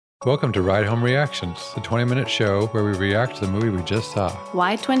Welcome to Ride Home Reactions, the 20-minute show where we react to the movie we just saw.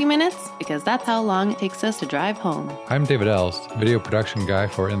 Why 20 minutes? Because that's how long it takes us to drive home. I'm David Ells, video production guy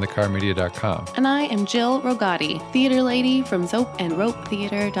for InTheCarMedia.com. And I am Jill Rogati, theater lady from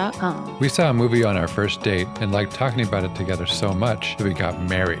SoapAndRopeTheater.com. We saw a movie on our first date and liked talking about it together so much that we got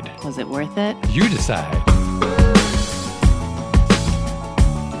married. Was it worth it? You decide.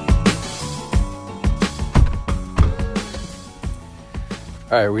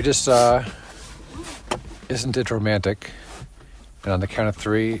 All right, we just saw Isn't It Romantic? And on the count of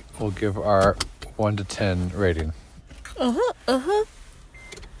three, we'll give our 1 to 10 rating.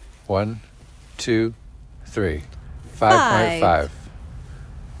 1, 2, 3. 5.5.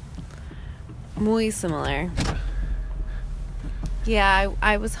 Muy similar. Yeah,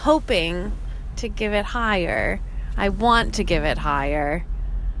 I was hoping to give it higher. I want to give it higher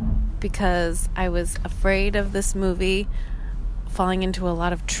because I was afraid of this movie falling into a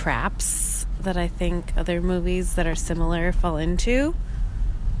lot of traps that I think other movies that are similar fall into.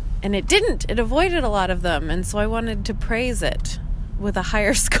 And it didn't. It avoided a lot of them. And so I wanted to praise it with a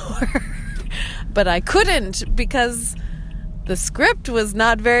higher score. But I couldn't because the script was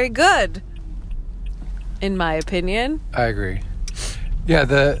not very good, in my opinion. I agree. Yeah,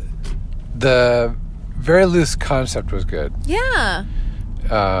 the very loose concept was good. Yeah.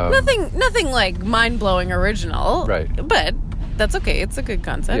 Nothing like mind-blowing original. Right. But that's okay. It's a good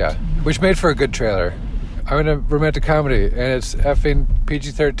concept. Yeah, which made for a good trailer. I'm in a romantic comedy, and it's effing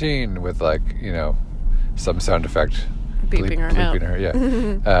PG-13 with, like, you know, some sound effect. Beeping her out. Bleeping her,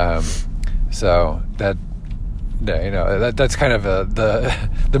 yeah. So that, yeah, you know, that's kind of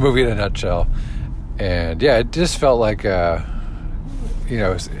the movie in a nutshell. And, yeah, it just felt like, you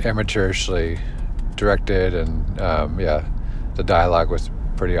know, it was amateurishly directed, and, yeah, the dialogue was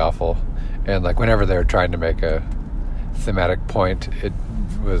pretty awful. And, like, whenever they were trying to make a thematic point, it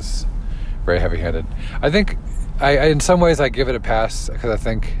was very heavy-handed. I think I in some ways I give it a pass because I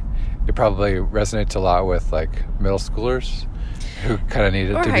think it probably resonates a lot with like middle schoolers who kind of need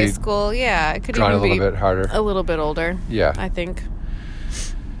it or to high be school. Yeah, it could drawn even a little be bit harder, a little bit older. Yeah, I think.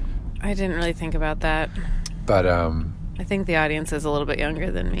 I didn't really think about that, but I think the audience is a little bit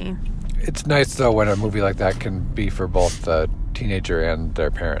younger than me. It's nice though when a movie like that can be for both the teenager and their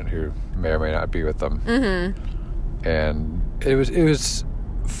parent who may or may not be with them. Mm-hmm. And it was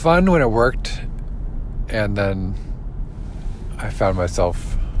fun when it worked, and then I found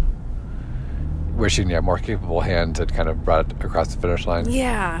myself wishing, yeah, more capable hands had kind of brought it across the finish line.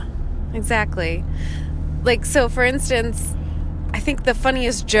 Yeah, exactly. Like, so for instance, I think the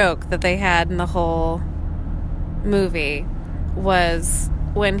funniest joke that they had in the whole movie was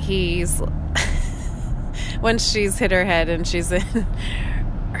when when she's hit her head and she's in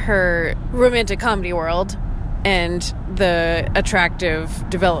her romantic comedy world, and the attractive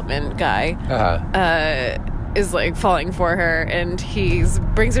development guy is like falling for her, and he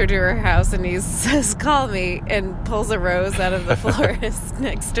brings her to her house and he says, "Call me," and pulls a rose out of the florist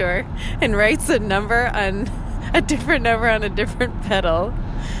next door and writes a different number on a different petal,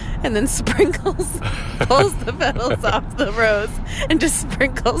 and then pulls the petals off the rose and just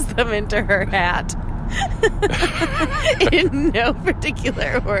sprinkles them into her hat. In no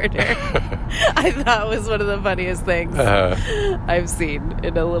particular order. I thought was one of the funniest things I've seen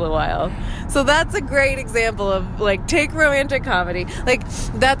in a little while. So that's a great example of, like, take romantic comedy. Like,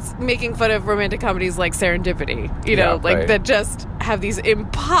 that's making fun of romantic comedies like Serendipity, you know, like, right, that just have these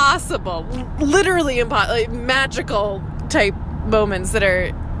impossible, literally impossible, magical type moments that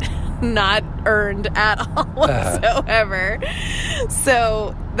are not earned at all whatsoever.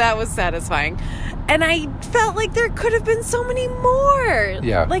 So that was satisfying. And I felt like there could have been so many more.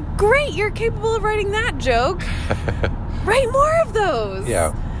 Yeah. Like, great, you're capable of writing that joke. Write more of those.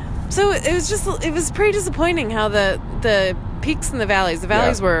 Yeah. So it was pretty disappointing how the peaks and the valleys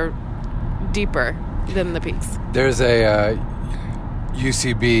were deeper than the peaks. There's a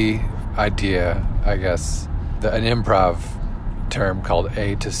UCB idea, I guess, an improv term called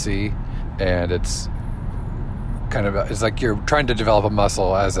A to C, and it's like you're trying to develop a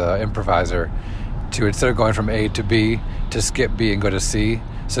muscle as an improviser to, instead of going from A to B, to skip B and go to C.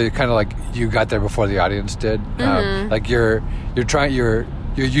 So you're kind of like, you got there before the audience did. Mm-hmm. Like you're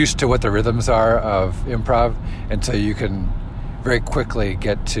used to what the rhythms are of improv, and so you can very quickly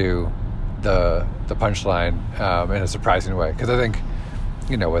get to the punchline in a surprising way. Because I think,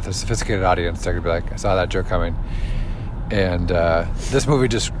 you know, with a sophisticated audience, they're gonna be like, I saw that joke coming. And this movie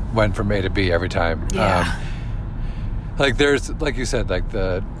just went from A to B every time. Yeah. Like, there's, like you said, like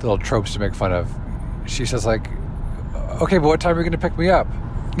the little tropes to make fun of. She says, like, okay, but what time are you going to pick me up?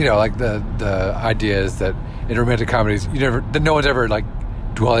 You know, like the idea is that in romantic comedies, no one's ever, like,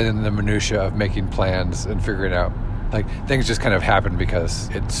 dwelling in the minutia of making plans and figuring out, like, things just kind of happen because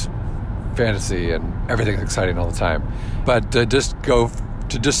it's fantasy and everything's exciting all the time. But to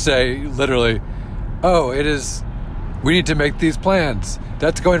just say literally, oh, we need to make these plans.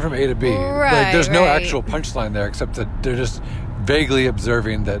 That's going from A to B. Right, There's no right. actual punchline there, except that they're just vaguely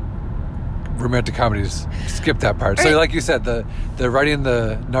observing that romantic comedies skip that part. Right. So like you said, the writing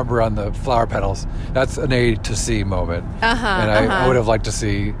the number on the flower petals, that's an A to C moment. And I would have liked to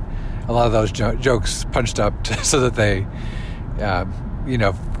see a lot of those jokes punched up so that they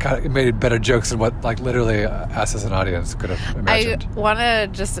kind of made better jokes than what, like, literally us as an audience could have imagined. I want to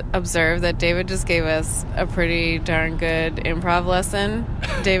just observe that David just gave us a pretty darn good improv lesson.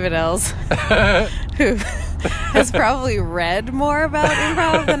 David Ells, who has probably read more about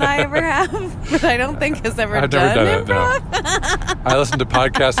improv than I ever have, but I don't think has ever I've done never done improv. it, no. I listened to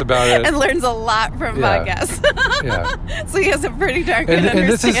podcasts about it. And learns a lot from podcasts. Yeah. So he has a pretty darn good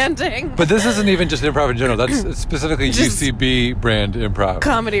understanding. But this isn't even just improv in general. That's specifically Just UCB brand improv.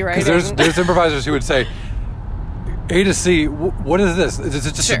 Comedy writing. Because there's improvisers who would say, A to C, what is this? Is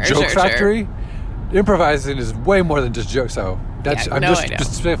it just a joke factory? Improvising is way more than just jokes. So I'm just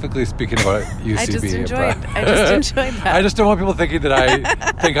specifically speaking about UCB I just enjoyed that. I just don't want people thinking that I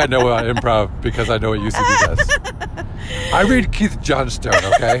think I know about improv because I know what UCB does. I read Keith Johnstone,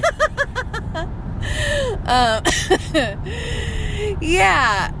 okay?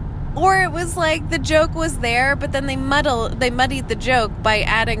 Yeah. Or it was like the joke was there, but then they muddied the joke by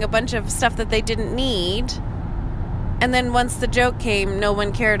adding a bunch of stuff that they didn't need. And then once the joke came, no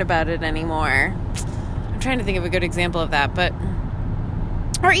one cared about it anymore. I'm trying to think of a good example of that, but...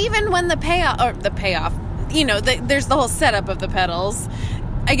 Or even when the payoff, there's the whole setup of the petals.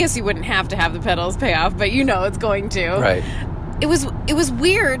 I guess you wouldn't have to have the petals pay off, but it's going to. Right. It was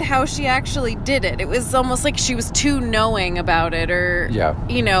weird how she actually did it. It was almost like she was too knowing about it, or,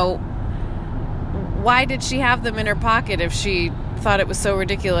 why did she have them in her pocket if she thought it was so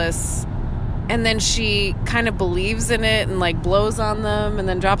ridiculous? And then she kind of believes in it and, like, blows on them and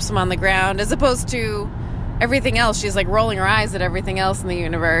then drops them on the ground, as opposed to everything else. She's, like, rolling her eyes at everything else in the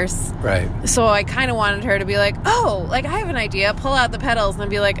universe. Right. So I kind of wanted her to be like, oh, like, I have an idea. Pull out the petals and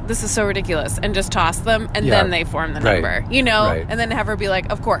be like, this is so ridiculous. And just toss them. And then they form the number. Right. And then have her be like,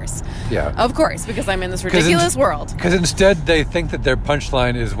 of course. Yeah. Of course, because I'm in this ridiculous world. Because instead they think that their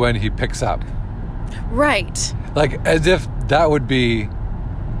punchline is when he picks up. Right. Like, as if that would be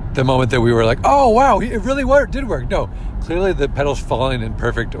the moment that we were like, oh, wow, it really did work. No, clearly the petals falling in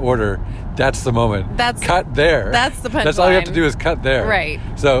perfect order, that's the moment. Cut there. That's the punchline. That's all you have to do is cut there. Right.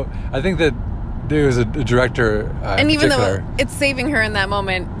 So I think that there was a director and even though it's saving her in that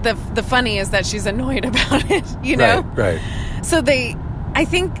moment, the funny is that she's annoyed about it, Right. So I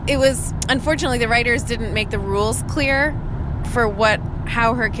think it was, unfortunately, the writers didn't make the rules clear for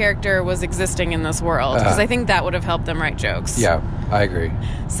how her character was existing in this world, because I think that would have helped them write jokes. Yeah, I agree.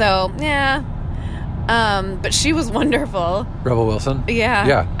 So, yeah. But she was wonderful. Rebel Wilson? Yeah.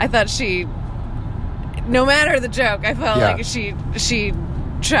 Yeah. I thought no matter the joke, I felt like she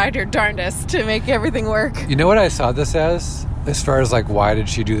tried her darndest to make everything work. You know what I saw this as far as, like, why did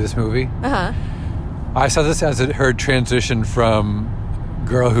she do this movie? Uh-huh. I saw this as her transition from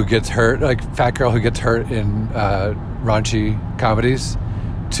girl who gets hurt, like fat girl who gets hurt in raunchy comedies,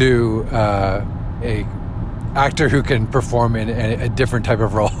 to a actor who can perform in a different type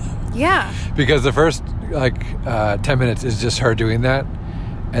of role. Yeah. Because the first 10 minutes is just her doing that,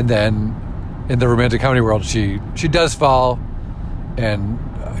 and then in the romantic comedy world she does fall and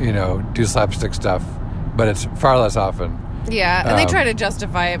do slapstick stuff, but it's far less often. Yeah, and they try to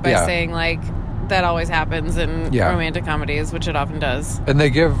justify it by saying, like, that always happens in romantic comedies, which it often does. And they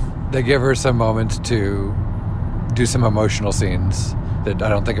give her some moments to do some emotional scenes that I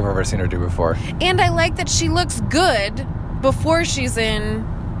don't think I've ever seen her do before. And I like that she looks good before she's in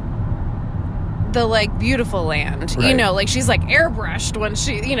the, like, beautiful land. Right. Like, she's, like, airbrushed when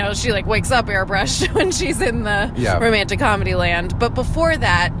she, she, like, wakes up airbrushed when she's in the romantic comedy land. But before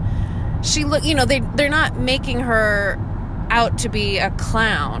that, she look, they're not making her out to be a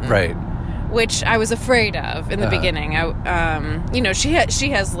clown. Right. Which I was afraid of in the beginning. She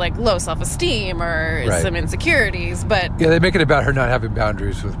has like low self-esteem or some insecurities, but they make it about her not having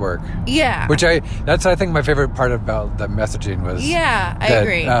boundaries with work. Yeah, which that's I think my favorite part about the messaging was. Yeah, I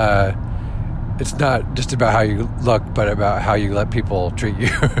agree. It's not just about how you look, but about how you let people treat you.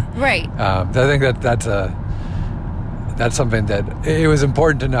 Right. I think that's something that it was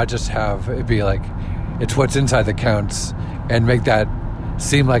important to not just have it be like it's what's inside that counts, and make that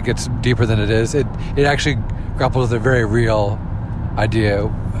seem like it's deeper than it is. It actually grapples with a very real idea,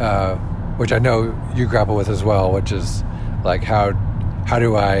 which I know you grapple with as well, which is like how how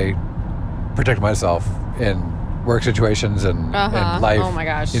do I protect myself in work situations and life. Oh my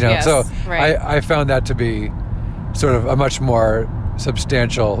gosh. You know, yes. so Right. I found that to be sort of a much more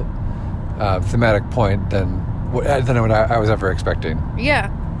substantial thematic point than what I was ever expecting. Yeah,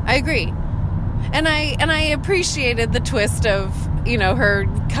 I agree. And I appreciated the twist of, you know, her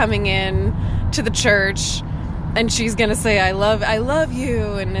coming in to the church and she's going to say, I love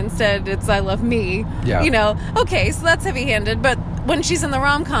you. And instead it's, I love me. Yeah. You know, okay, so that's heavy handed. But when she's in the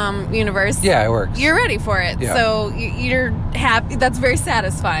rom-com universe, Yeah, it works. you're ready for it. Yeah. So you're happy. That's very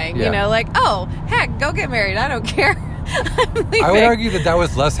satisfying. Yeah. You know, like, oh, heck, go get married. I don't care. I'm leaving. I would argue that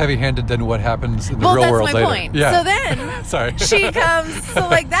was less heavy-handed than what happens in the Well, real that's world my later. point. Yeah. So then Sorry. she comes, so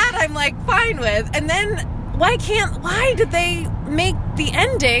like that I'm like fine with. And then why did they make the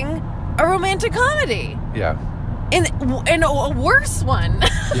ending a romantic comedy? Yeah. In a worse one.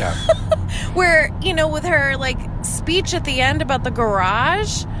 Yeah. Where, you know, with her like speech at the end about the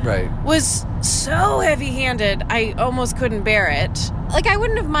garage Right. was so heavy-handed, I almost couldn't bear it. Like, I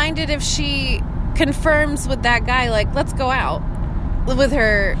wouldn't have minded if she confirms with that guy, like, let's go out with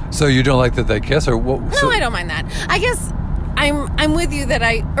her. So you don't like that they kiss, or what? No, I don't mind that. I guess I'm with you that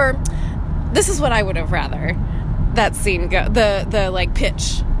this is what I would have rather that scene go, the like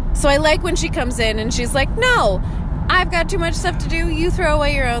pitch. So I like when she comes in and she's like, no, I've got too much stuff to do. You throw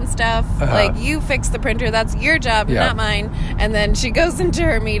away your own stuff. Like, you fix the printer. That's your job, not mine. And then she goes into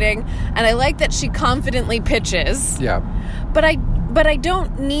her meeting, and I like that she confidently pitches. Yeah. But I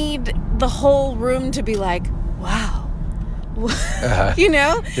don't need the whole room to be like, wow. You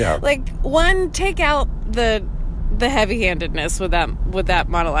know? Yeah. Like, one, take out the heavy-handedness with that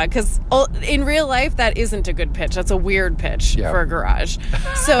monologue, because in real life that isn't a good pitch. That's a weird pitch for a garage.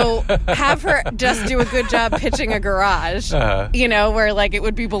 So have her just do a good job pitching a garage. You know, where like it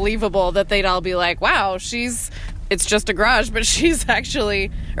would be believable that they'd all be like, wow, it's just a garage, but she's actually,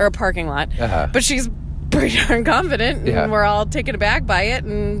 or a parking lot, but she's pretty darn confident, and we're all taken aback by it,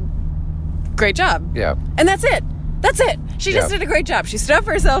 and great job. Yeah. And that's it. That's it. She just did a great job. She stood up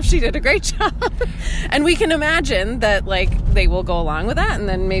for herself. She did a great job. And we can imagine that, like, they will go along with that and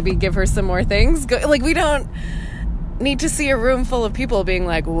then maybe give her some more things. Like, we don't need to see a room full of people being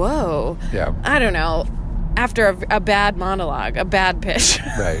like, whoa. Yeah. I don't know. After a bad monologue, a bad pitch.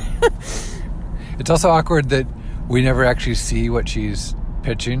 Right. It's also awkward that we never actually see what she's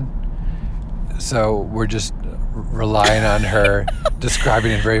pitching. So we're just relying on her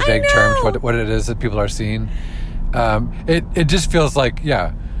describing in very vague terms what it is that people are seeing. It just feels like,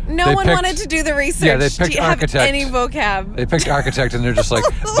 no one wanted to do the research. Yeah, they picked architect. Have any vocab. They picked architect, and they're just like,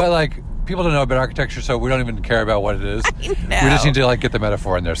 but like, people don't know about architecture, so we don't even care about what it is. I know. We just need to like get the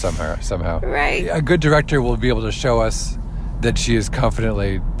metaphor in there somehow. Right. A good director will be able to show us that she is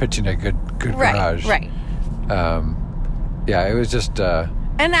confidently pitching a good garage. Right. Yeah, it was just.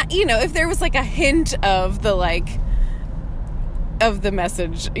 And you know, if there was like a hint of the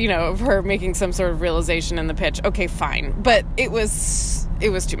message, you know, of her making some sort of realization in the pitch, okay, fine. But it was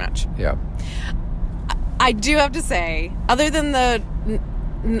too much. Yeah. I do have to say, other than the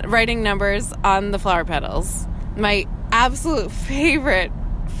writing numbers on the flower petals, my absolute favorite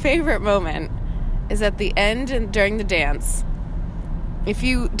moment is at the end and during the dance. If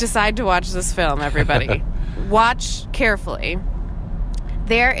you decide to watch this film, everybody, watch carefully.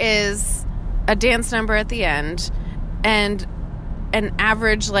 There is a dance number at the end, and an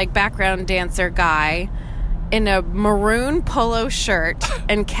average, like, background dancer guy in a maroon polo shirt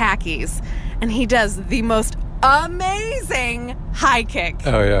and khakis, and he does the most amazing high kick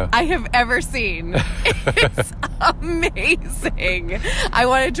I have ever seen. It's amazing. I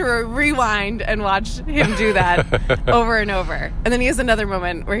wanted to rewind and watch him do that over and over. And then he has another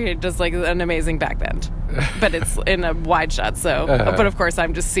moment where he does like an amazing backbend, but it's in a wide shot. So, but of course,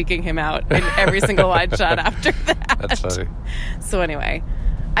 I'm just seeking him out in every single wide shot after that. That's funny. So anyway,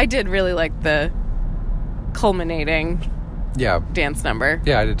 I did really like the culminating dance number.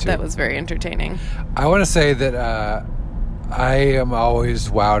 Yeah, I did too. That was very entertaining. I want to say that I am always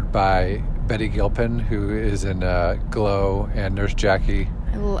wowed by Betty Gilpin, who is in Glow and Nurse Jackie.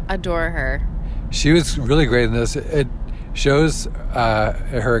 I adore her. She was really great in this. It shows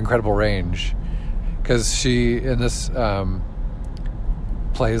her incredible range, because she in this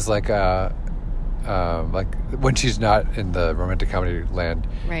plays like when she's not in the romantic comedy land.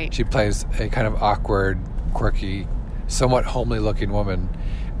 Right. She plays a kind of awkward, quirky, somewhat homely looking woman,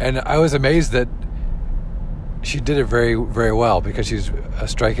 and I was amazed that she did it very, very well, because she's a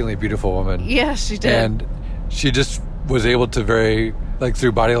strikingly beautiful woman. Yeah, she did. And she just was able to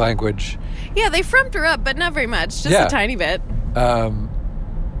through body language. Yeah, they frumped her up, but not very much, just a tiny bit.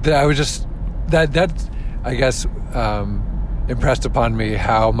 That I was just that I guess impressed upon me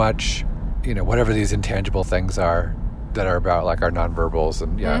how much, whatever these intangible things are that are about like our nonverbals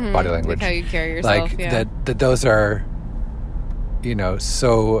and body language, Like how you carry yourself, that those are,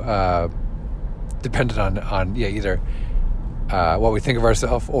 so dependent on either what we think of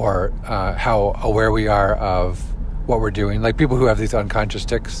ourselves or how aware we are of what we're doing. Like people who have these unconscious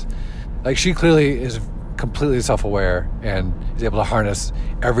tics, like she clearly is completely self-aware and is able to harness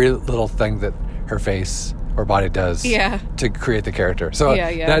every little thing that her face or body does to create the character. So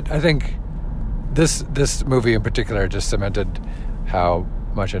that, I think this movie in particular just cemented how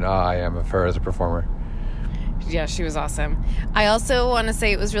much in awe I am of her as a performer. Yeah, she was awesome. I also want to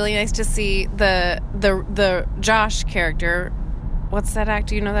say it was really nice to see the Josh character. What's that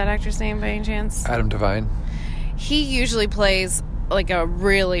actor? You know that actor's name by any chance? Adam Devine. He usually plays like a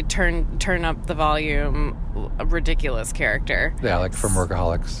really turn up the volume, ridiculous character. Yeah, like from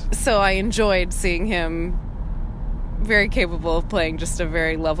Workaholics. So I enjoyed seeing him very capable of playing just a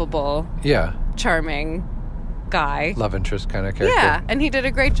very lovable, charming guy. Love interest kind of character. Yeah, and he did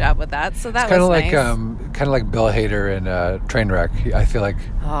a great job with that. So that was nice. Kind of like Bill Hader in Trainwreck. I feel like.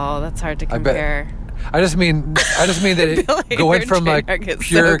 Oh, that's hard to compare. I just mean that it going from like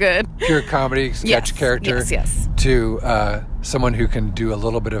pure comedy sketch character to someone who can do a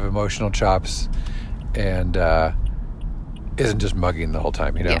little bit of emotional chops and isn't just mugging the whole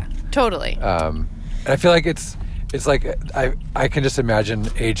time, Yeah, totally. And I feel like it's like I can just imagine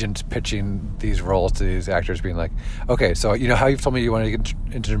agents pitching these roles to these actors being like, okay, so how you've told me you want to get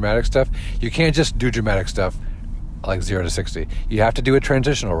into dramatic stuff? You can't just do dramatic stuff like 0 to 60. You have to do a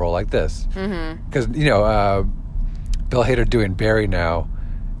transitional role like this. Because, Bill Hader doing Barry now,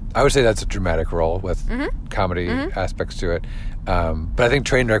 I would say that's a dramatic role with comedy aspects to it. But I think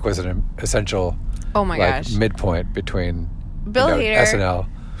Trainwreck was an essential midpoint between Bill Hader, SNL.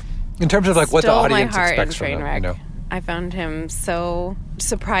 In terms of like what the audience expects from them. I found him so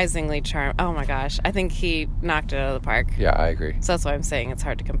surprisingly charming. Oh my gosh. I think he knocked it out of the park. Yeah, I agree. So that's why I'm saying it's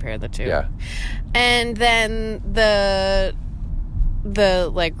hard to compare the two. Yeah. And then the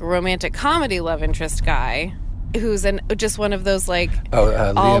like romantic comedy love interest guy who's just one of those like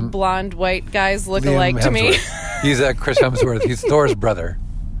all blonde white guys look alike to me. He's Chris Hemsworth. He's Thor's brother.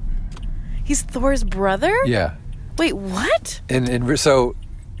 He's Thor's brother? Yeah. Wait, what? So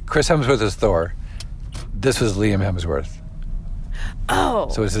Chris Hemsworth is Thor. This was Liam Hemsworth. Oh.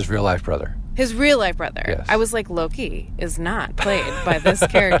 So it's his real life brother. His real life brother. Yes. I was like, Loki is not played by this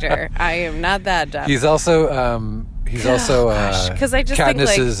character. I am not that dumb. He's also because I just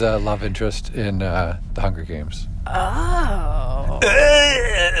Katniss's think like, love interest in The Hunger Games. Oh.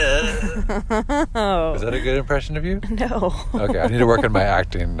 Is that a good impression of you? No. Okay, I need to work on my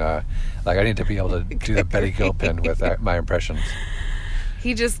acting. I need to be able to do the Betty Gilpin with my impressions.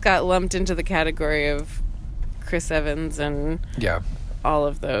 He just got lumped into the category of Chris Evans and all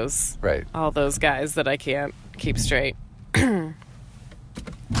of those. Right. All those guys that I can't keep straight.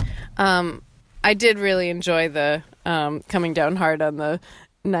 I did really enjoy the coming down hard on the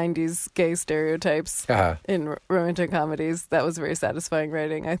 90s gay stereotypes in romantic comedies. That was very satisfying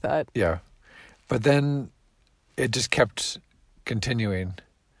writing, I thought. Yeah. But then it just kept continuing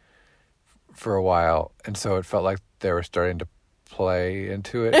for a while. And so it felt like they were starting to play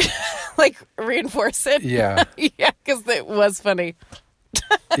into it. Like reinforce it? Yeah. Yeah, because it was funny.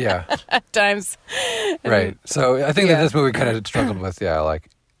 Yeah. At times. Right. So I think that this movie kind of struggled with, like,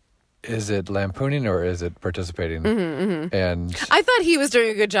 is it lampooning or is it participating? And I thought he was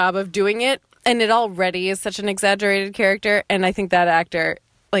doing a good job of doing it, and it already is such an exaggerated character, and I think that actor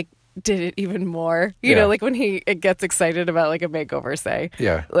like did it even more. You know, like when he gets excited about like a makeover, say.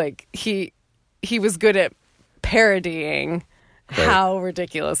 Yeah. Like he was good at parodying how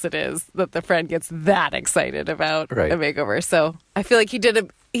ridiculous it is that the friend gets that excited about a makeover. So I feel like he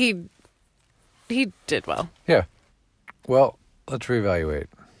did well. Yeah. Well, let's reevaluate.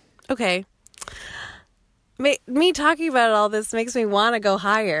 Okay. Me talking about all this makes me want to go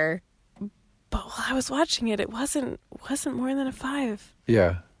higher. But while I was watching it, it wasn't more than a 5.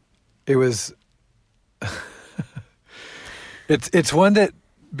 Yeah. It was it's one that,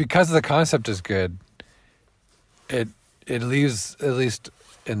 because the concept is good, it leaves, at least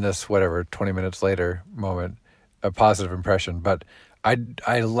in this 20 minutes later moment, a positive impression. But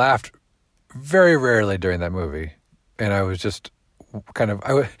I laughed very rarely during that movie, and I was just kind of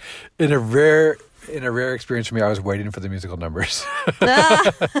in a rare experience for me. I was waiting for the musical numbers.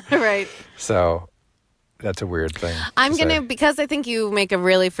 Right. So that's a weird thing. I'm gonna, because I think you make a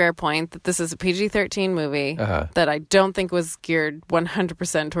really fair point that this is a PG-13 movie that I don't think was geared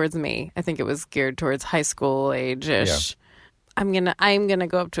 100% towards me. I think it was geared towards high school age-ish. Yeah. I'm gonna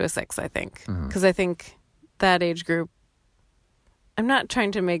go up to a 6. I think, because I think that age group I'm not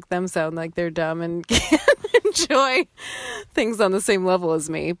trying to make them sound like they're dumb and can't enjoy things on the same level as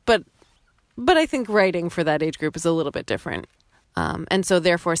me. But I think writing for that age group is a little bit different. And so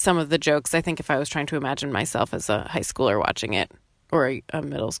therefore some of the jokes, I think if I was trying to imagine myself as a high schooler watching it or a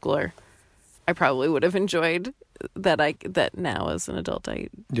middle schooler, I probably would have enjoyed that now as an adult I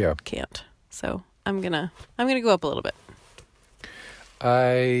can't. So I'm gonna go up a little bit.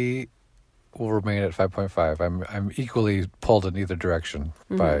 I will remain at 5.5. I'm equally pulled in either direction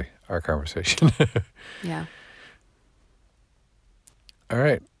by our conversation. Yeah. All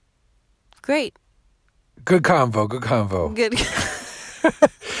right. Great. Good convo. Good.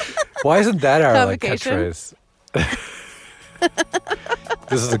 Why isn't that our Convocation? catchphrase?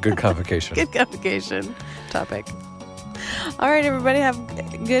 This is a good convocation. Good convocation topic. All right, everybody, have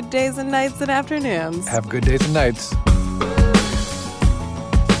good days and nights and afternoons. Have good days and nights.